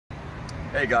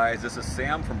Hey guys, this is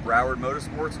Sam from Broward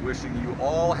Motorsports wishing you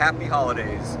all happy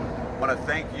holidays. I want to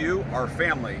thank you, our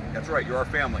family. That's right, you're our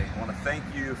family. I want to thank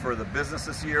you for the business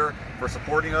this year, for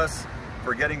supporting us,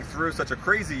 for getting through such a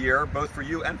crazy year, both for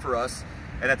you and for us.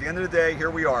 And at the end of the day,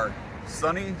 here we are,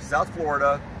 sunny South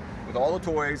Florida with all the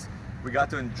toys. We got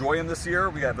to enjoy them this year.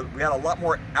 We had a lot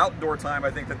more outdoor time,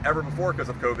 I think, than ever before because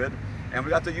of COVID. And we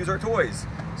got to use our toys.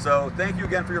 So thank you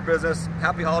again for your business.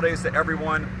 Happy holidays to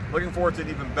everyone. Looking forward to an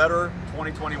even better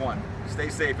 2021. Stay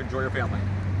safe, enjoy your family.